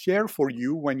well as share for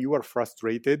you when you were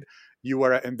frustrated, you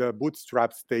were in the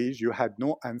bootstrap stage, you had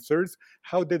no answers.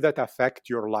 How did that affect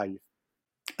your life?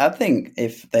 I think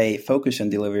if they focus on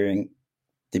delivering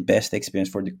the best experience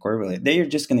for the core value, they're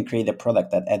just going to create a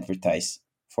product that advertise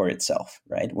for itself,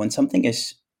 right? When something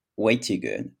is way too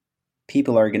good,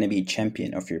 people are going to be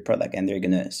champion of your product and they're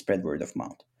going to spread word of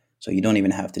mouth. So you don't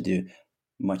even have to do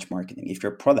much marketing. If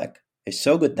your product is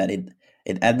so good that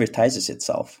it advertises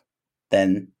itself,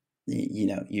 then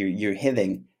you're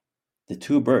hitting the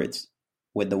two birds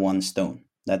with the one stone.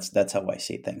 That's how I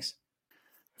see things.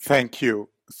 Thank you.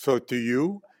 So, to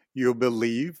you, you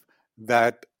believe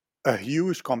that a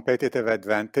huge competitive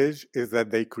advantage is that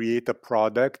they create a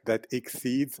product that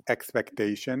exceeds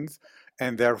expectations,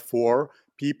 and therefore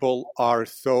people are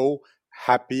so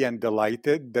happy and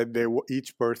delighted that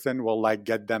each person will like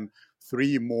get them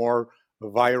three more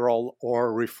viral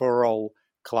or referral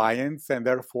clients, and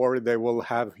therefore they will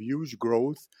have huge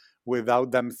growth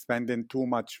without them spending too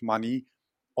much money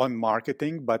on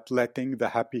marketing, but letting the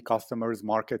happy customers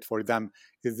market for them.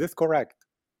 Is this correct?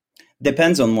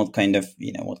 Depends on what kind of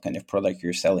product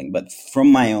you're selling, but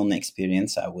from my own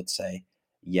experience, I would say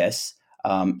yes.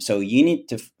 So you need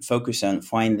to focus on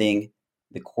finding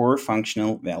the core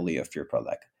functional value of your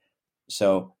product.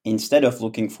 So instead of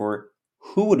looking for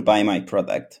who would buy my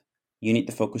product, you need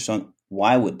to focus on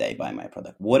why would they buy my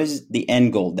product? What is the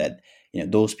end goal that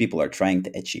those people are trying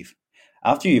to achieve?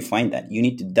 After you find that, you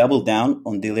need to double down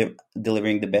on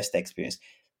delivering the best experience,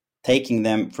 taking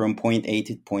them from point A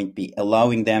to point B,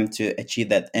 allowing them to achieve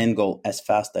that end goal as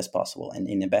fast as possible and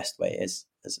in the best way as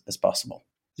possible.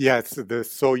 Yes, the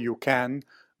so you can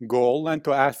goal, and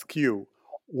to ask you,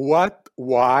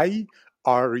 why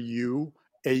are you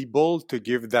able to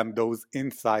give them those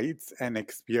insights and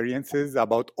experiences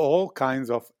about all kinds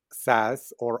of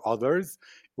SaaS or others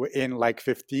in like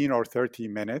 15 or 30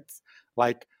 minutes?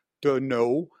 Like to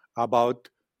know about,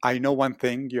 I know one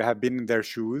thing, you have been in their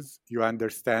shoes, you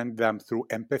understand them through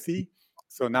empathy.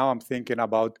 So now I'm thinking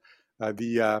about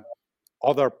the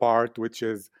other part, which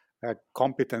is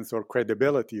competence or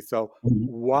credibility. So, Mhm.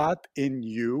 what in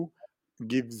you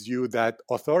gives you that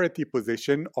authority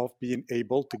position of being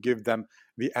able to give them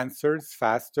the answers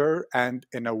faster and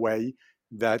in a way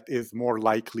that is more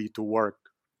likely to work?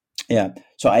 Yeah.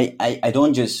 So I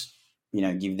don't just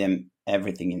give them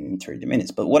everything in 30 minutes,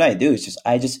 but what I do is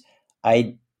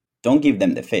I don't give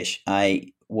them the fish.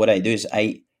 I What I do is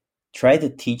I try to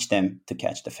teach them to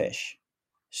catch the fish.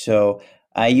 So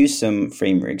I use some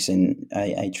frameworks and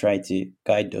I try to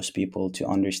guide those people to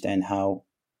understand how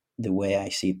the way I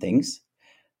see things,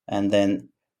 and then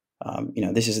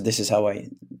this is how I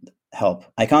help.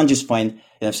 I can't just find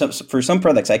for some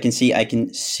products I can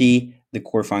see the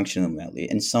core functional value,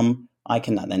 and some I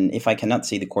cannot. And if I cannot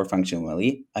see the core functional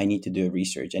value, I need to do a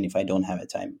research. And if I don't have a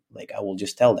time, like I will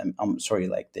just tell them, I'm sorry,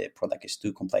 like the product is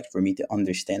too complex for me to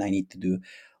understand. I need to do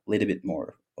a little bit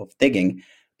more of digging,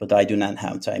 but I do not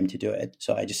have time to do it.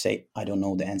 So I just say I don't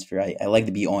know the answer. I like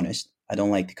to be honest. I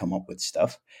don't like to come up with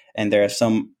stuff. And there are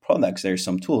some products, there are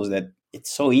some tools that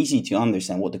it's so easy to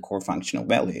understand what the core functional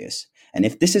value is. And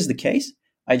if this is the case,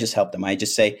 I just help them. I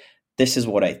just say, this is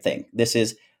what I think. This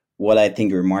is what I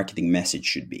think your marketing message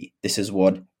should be. This is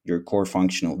what your core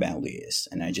functional value is.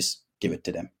 And I just give it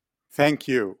to them. Thank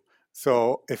you.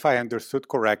 So, if I understood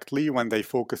correctly, when they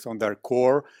focus on their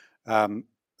core, um,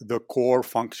 the core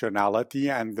functionality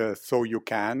and the so you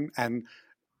can, and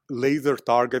laser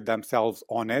target themselves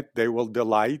on it, they will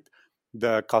delight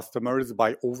the customers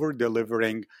by over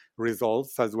delivering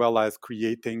results as well as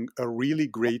creating a really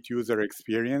great user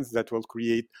experience that will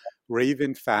create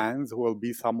raving fans who will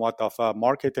be somewhat of a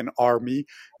marketing army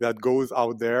that goes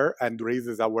out there and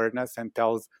raises awareness and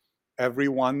tells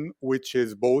everyone, which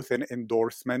is both an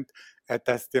endorsement, a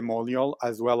testimonial,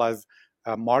 as well as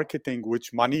marketing,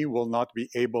 which money will not be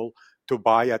able to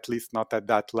buy, at least not at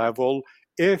that level,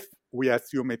 if we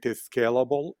assume it is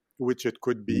scalable, which it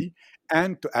could Mm. be.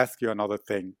 And to ask you another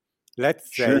thing, let's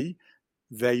Sure. say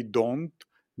they don't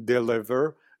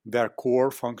deliver their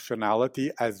core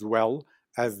functionality as well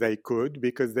as they could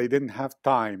because they didn't have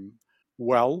time.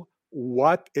 Well,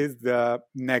 what is the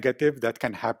negative that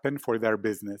can happen for their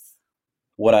business?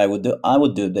 What I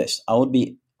would do this. I would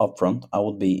be upfront. I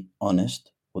would be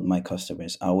honest with my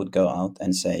customers. I would go out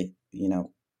and say,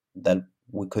 that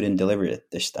we couldn't deliver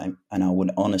it this time. And I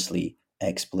would honestly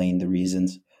explain the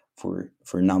reasons for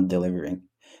not delivering.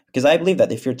 Because I believe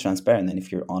that if you're transparent and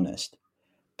if you're honest,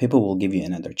 people will give you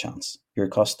another chance. Your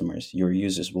customers, your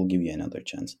users will give you another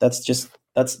chance.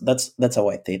 That's how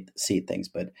I see things.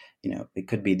 But it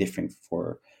could be different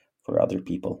for other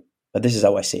people. But this is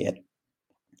how I see it.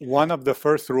 One of the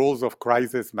first rules of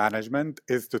crisis management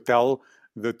is to tell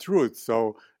the truth.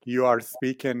 So you are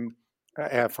speaking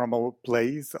from a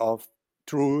place of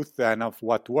truth and of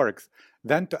what works.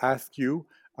 Then to ask you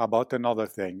about another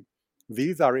thing.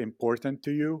 These are important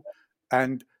to you,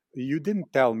 and you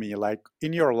didn't tell me, like,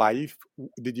 in your life,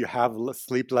 did you have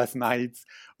sleepless nights,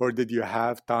 or did you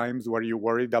have times where you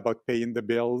worried about paying the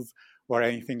bills or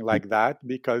anything like that,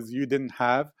 because you didn't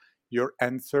have your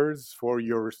answers for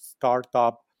your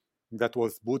startup that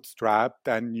was bootstrapped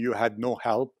and you had no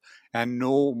help and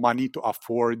no money to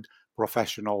afford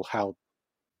professional help?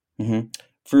 hmm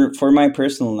For my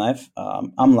personal life,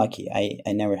 I'm lucky.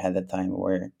 I never had that time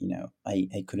where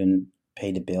I couldn't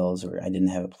pay the bills or I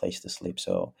didn't have a place to sleep.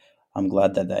 So I'm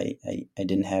glad that I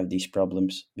didn't have these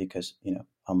problems because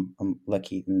I'm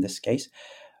lucky in this case.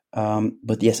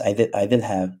 But yes, I did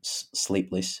have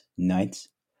sleepless nights,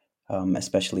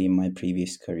 especially in my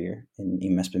previous career in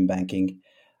investment banking.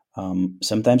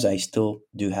 Sometimes I still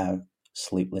do have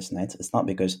sleepless nights. It's not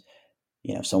because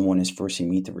someone is forcing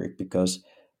me to work, because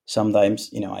sometimes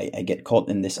I get caught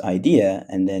in this idea,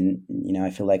 and then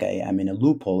I feel like I am in a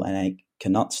loophole and I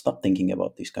cannot stop thinking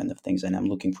about these kind of things, and I'm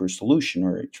looking for a solution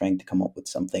or trying to come up with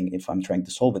something. If I'm trying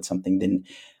to solve it something, then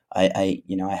I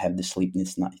have the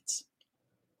sleepless nights.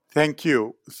 Thank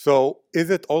you. So,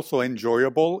 is it also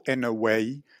enjoyable in a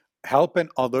way? Helping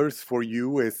others for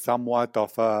you is somewhat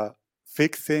of a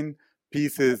fixing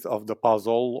pieces of the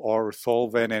puzzle or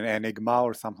solving an enigma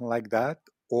or something like that?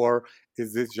 Or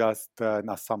is this just an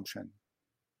assumption?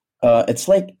 It's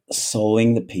like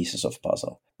sewing the pieces of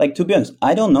puzzle. Like, to be honest,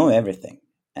 I don't know everything,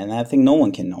 and I think no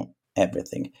one can know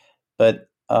everything. But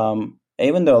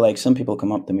even though like some people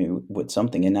come up to me with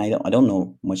something, and I don't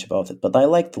know much about it, but I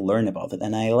like to learn about it,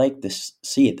 and I like to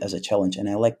see it as a challenge, and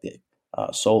I like to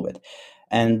solve it.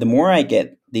 And the more I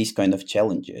get these kind of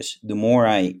challenges, the more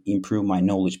I improve my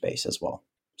knowledge base as well.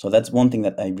 So that's one thing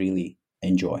that I really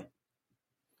enjoy.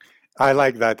 I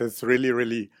like that. It's really,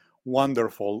 really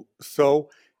wonderful. So,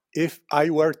 if I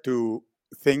were to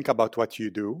think about what you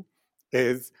do,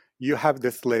 is you have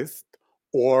this list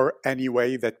or any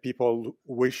way that people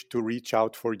wish to reach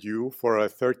out for you for a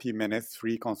 30 minutes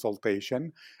free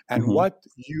consultation. And hmm what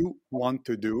you want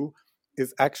to do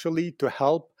is actually to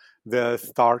help the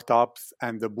startups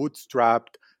and the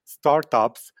bootstrapped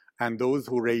startups and those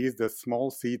who raise the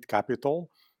small seed capital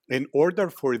in order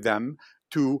for them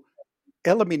to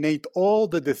eliminate all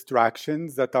the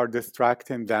distractions that are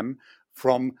distracting them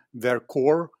from their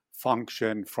core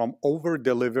function, from over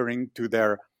delivering to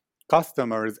their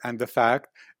customers, and the fact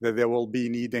that they will be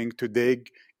needing to dig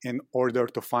in order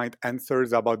to find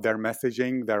answers about their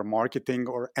messaging, their marketing,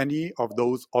 or any of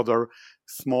those other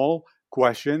small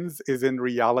questions is in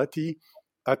reality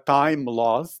a time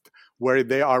lost where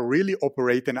they are really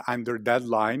operating under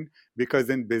deadline, because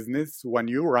in business when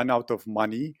you run out of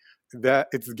money, that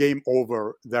it's game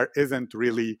over. There isn't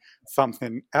really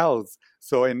something else.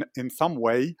 So in some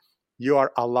way, you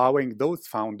are allowing those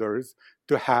founders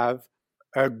to have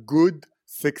a good,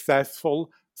 successful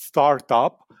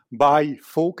startup by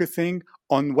focusing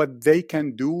on what they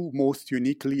can do most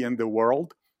uniquely in the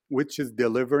world, which is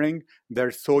delivering their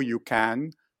so you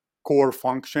can core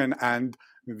function and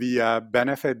the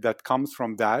benefit that comes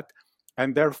from that.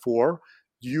 And therefore,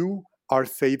 you are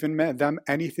saving them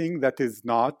anything that is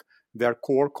not their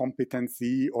core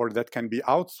competency or that can be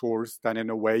outsourced. And in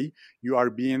a way, you are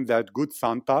being that good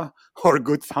Santa or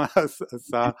good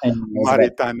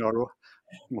Samaritan, or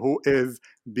who is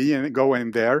being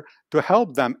going there to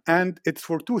help them. And it's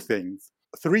for two things,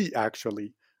 three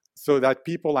actually, so that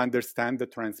people understand the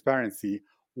transparency.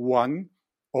 One,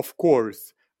 of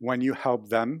course, when you help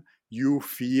them, you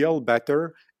feel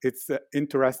better. It's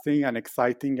interesting and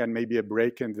exciting and maybe a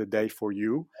break in the day for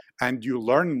you. And you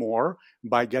learn more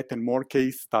by getting more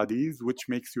case studies, which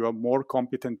makes you a more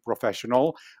competent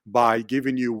professional by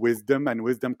giving you wisdom. And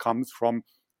wisdom comes from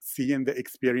seeing the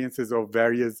experiences of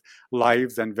various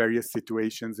lives and various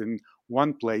situations in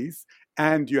one place,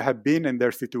 and you have been in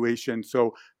their situation.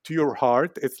 So to your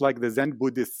heart, it's like the Zen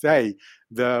Buddhists say,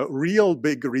 the real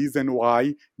big reason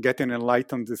why getting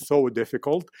enlightened is so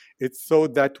difficult, it's so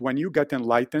that when you get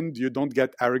enlightened, you don't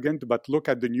get arrogant, but look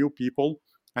at the new people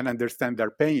and understand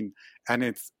their pain. And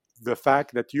it's the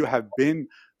fact that you have been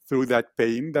through that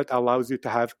pain that allows you to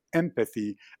have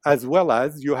empathy, as well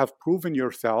as you have proven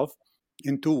yourself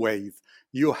in two ways.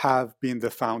 You have been the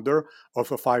founder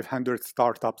of a 500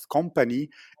 startups company,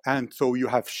 and so you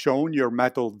have shown your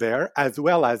mettle there, as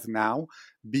well as now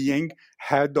being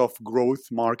head of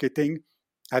growth marketing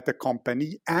at a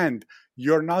company, and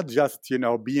you're not just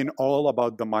being all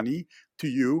about the money. To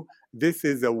you, this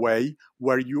is a way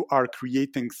where you are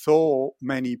creating so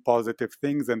many positive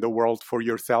things in the world for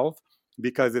yourself,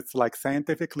 because it's like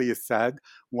scientifically said,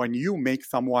 when you make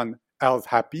someone else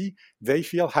happy, they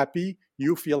feel happy,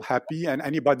 you feel happy, and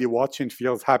anybody watching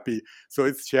feels happy. So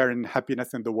it's sharing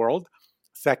happiness in the world.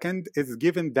 Second is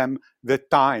giving them the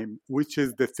time, which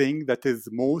is the thing that is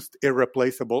most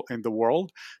irreplaceable in the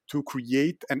world, to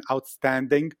create an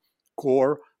outstanding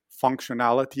core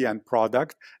functionality and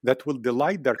product that will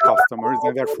delight their customers,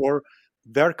 and therefore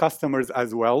their customers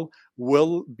as well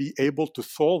will be able to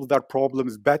solve their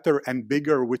problems better and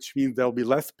bigger, which means there'll be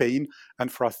less pain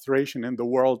and frustration in the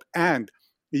world. And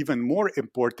even more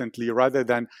importantly, rather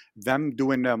than them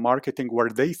doing marketing where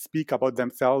they speak about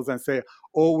themselves and say,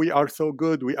 oh, we are so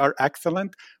good, we are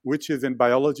excellent, which is in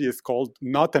biology is called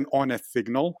not an honest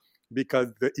signal,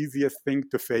 because the easiest thing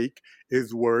to fake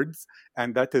is words.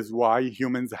 And that is why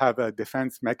humans have a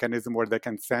defense mechanism where they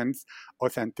can sense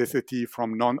authenticity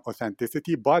from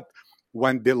non-authenticity. But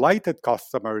when delighted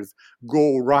customers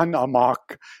go run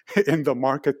amok in the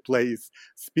marketplace,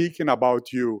 speaking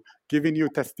about you, giving you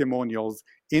testimonials,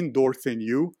 endorsing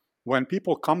you, when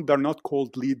people come, they're not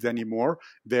cold leads anymore.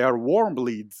 They are warm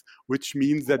leads, which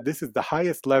means that this is the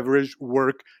highest leverage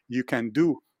work you can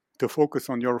do, to focus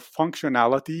on your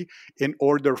functionality in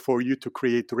order for you to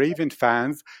create raving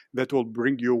fans that will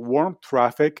bring you warm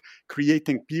traffic,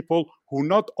 creating people who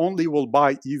not only will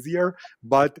buy easier,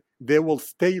 but they will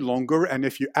stay longer. And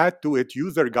if you add to it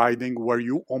user guiding, where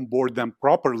you onboard them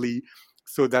properly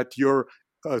so that your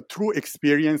true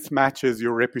experience matches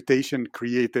your reputation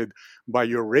created by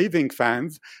your raving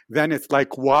fans, then it's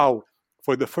like, wow,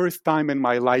 for the first time in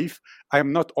my life,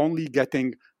 I'm not only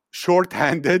getting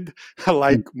short-handed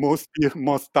like most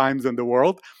times in the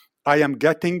world, I am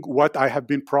getting what I have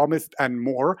been promised and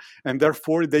more, and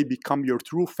therefore they become your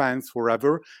true fans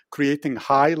forever, creating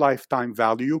high lifetime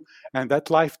value. And that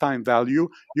lifetime value,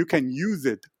 you can use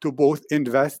it to both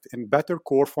invest in better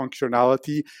core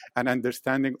functionality and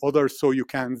understanding other so you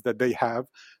cans that they have,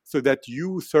 so that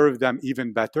you serve them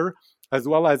even better, as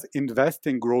well as invest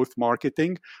in growth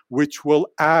marketing, which will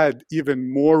add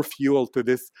even more fuel to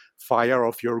this fire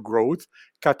of your growth,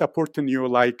 catapulting you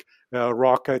like a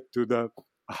rocket to the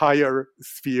higher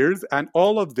spheres. And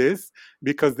all of this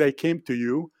because they came to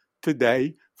you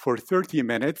today for 30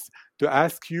 minutes to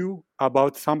ask you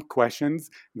about some questions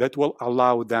that will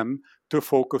allow them to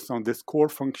focus on this core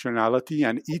functionality.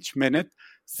 And each minute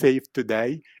saved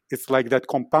today, it's like that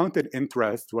compounded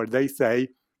interest where they say,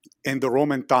 in the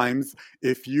Roman times,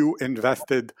 if you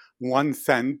invested 1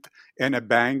 cent in a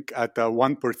bank at a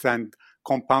 1%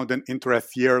 compounded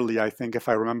interest yearly, I think, if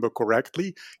I remember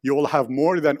correctly, you will have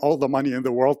more than all the money in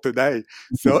the world today.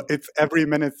 So it's every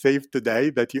minute saved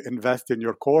today that you invest in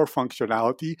your core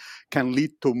functionality can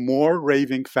lead to more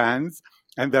raving fans,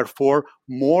 and therefore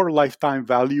more lifetime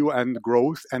value and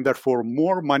growth, and therefore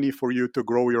more money for you to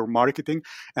grow your marketing.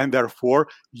 And therefore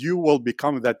you will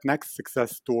become that next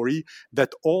success story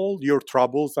that all your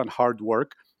troubles and hard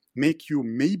work make you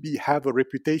maybe have a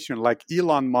reputation like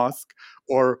Elon Musk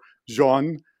or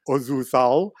John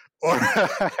Ozusal or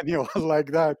anyone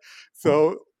like that.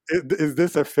 So is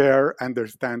this a fair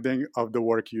understanding of the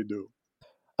work you do?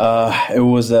 It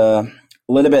was a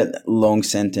little bit long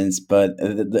sentence, but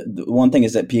the one thing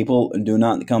is that people do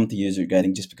not come to user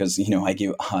guiding just because I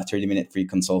give a 30-minute free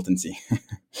consultancy.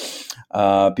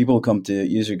 People come to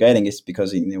user guiding is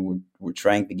because we're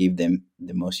trying to give them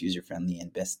the most user friendly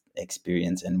and best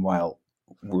experience, and while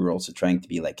we're also trying to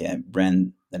be like a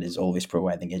brand that is always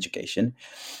providing education.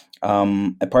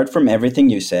 Apart from everything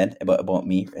you said about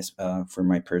me as for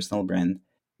my personal brand,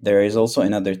 there is also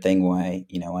another thing why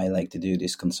I like to do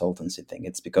this consultancy thing.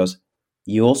 It's because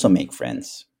you also make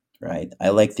friends, right? I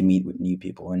like to meet with new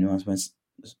people, and once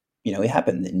it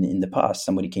happened in the past.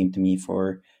 Somebody came to me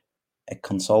for a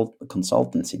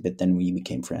consultancy, but then we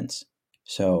became friends.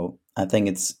 So I think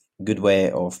it's a good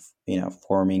way of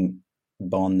forming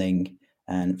bonding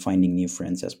and finding new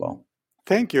friends as well.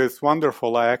 Thank you. It's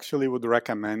wonderful. I actually would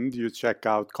recommend you check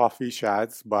out Coffee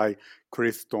Chats by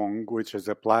Chris Tong, which is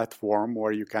a platform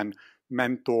where you can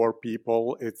mentor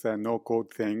people. It's a no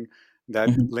code thing that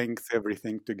Mhm. links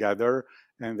everything together.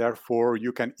 And therefore,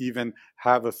 you can even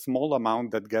have a small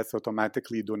amount that gets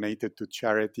automatically donated to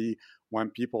charity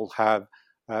when people have,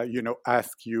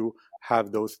 ask you,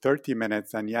 have those 30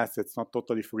 minutes. And yes, it's not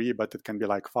totally free, but it can be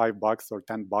like $5 or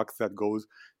 $10 that goes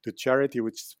to charity,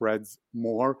 which spreads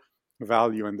more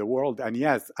value in the world. And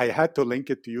yes, I had to link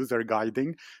it to user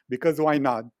guiding because why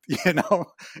not?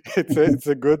 It's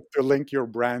a good to link your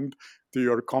brand to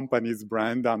your company's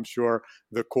brand. I'm sure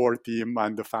the core team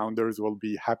and the founders will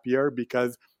be happier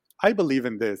because I believe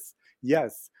in this.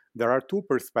 Yes, there are two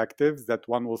perspectives that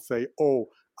one will say, oh,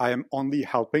 I am only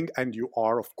helping, and you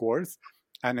are, of course.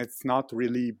 And it's not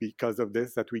really because of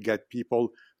this that we get people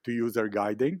to user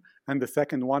guiding. And the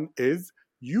second one is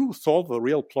you solve a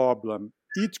real problem.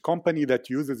 Each company that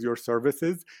uses your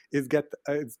services is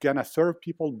gonna serve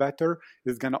people better,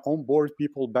 is gonna onboard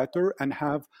people better, and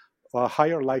have a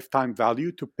higher lifetime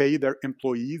value to pay their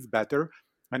employees better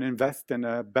and invest in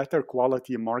a better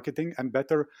quality marketing and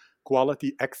better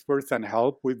quality experts and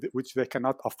help with which they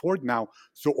cannot afford now.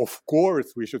 So of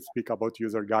course we should speak about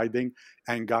user guiding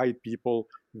and guide people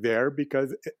there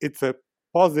because it's a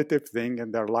positive thing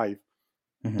in their life.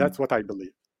 Hmm. That's what I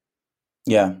believe.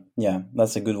 Yeah, yeah,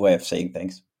 that's a good way of saying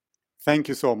things. Thank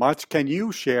you so much. Can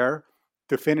you share,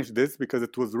 to finish this, because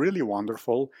it was really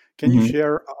wonderful, can you Hmm.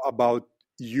 share about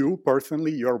you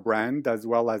personally, your brand, as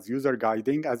well as user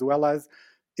guiding, as well as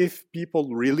if people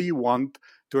really want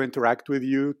to interact with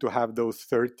you, to have those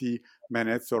 30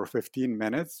 minutes or 15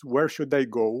 minutes, where should they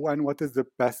go and what is the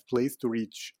best place to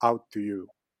reach out to you?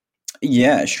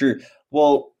 Yeah, sure.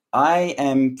 Well, I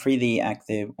am pretty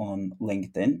active on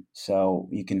LinkedIn, so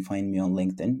you can find me on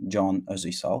LinkedIn, John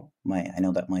Ozisal. I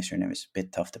know that my surname is a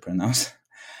bit tough to pronounce.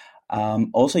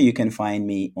 Also, you can find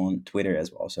me on Twitter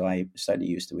as well. So I started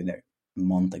used to Twitter a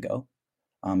month ago.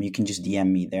 You can just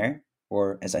DM me there,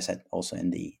 or as I said, also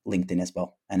in the LinkedIn as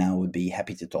well, and I would be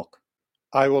happy to talk.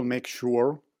 I will make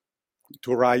sure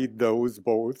to write those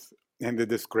both in the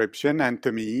description. And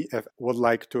to me, if would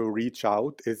like to reach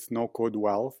out, it's No Code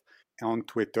Wealth on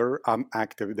Twitter. I'm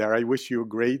active there. I wish you a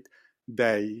great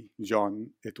day, John.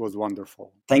 It was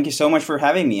wonderful. Thank you so much for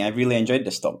having me. I really enjoyed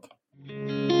this talk.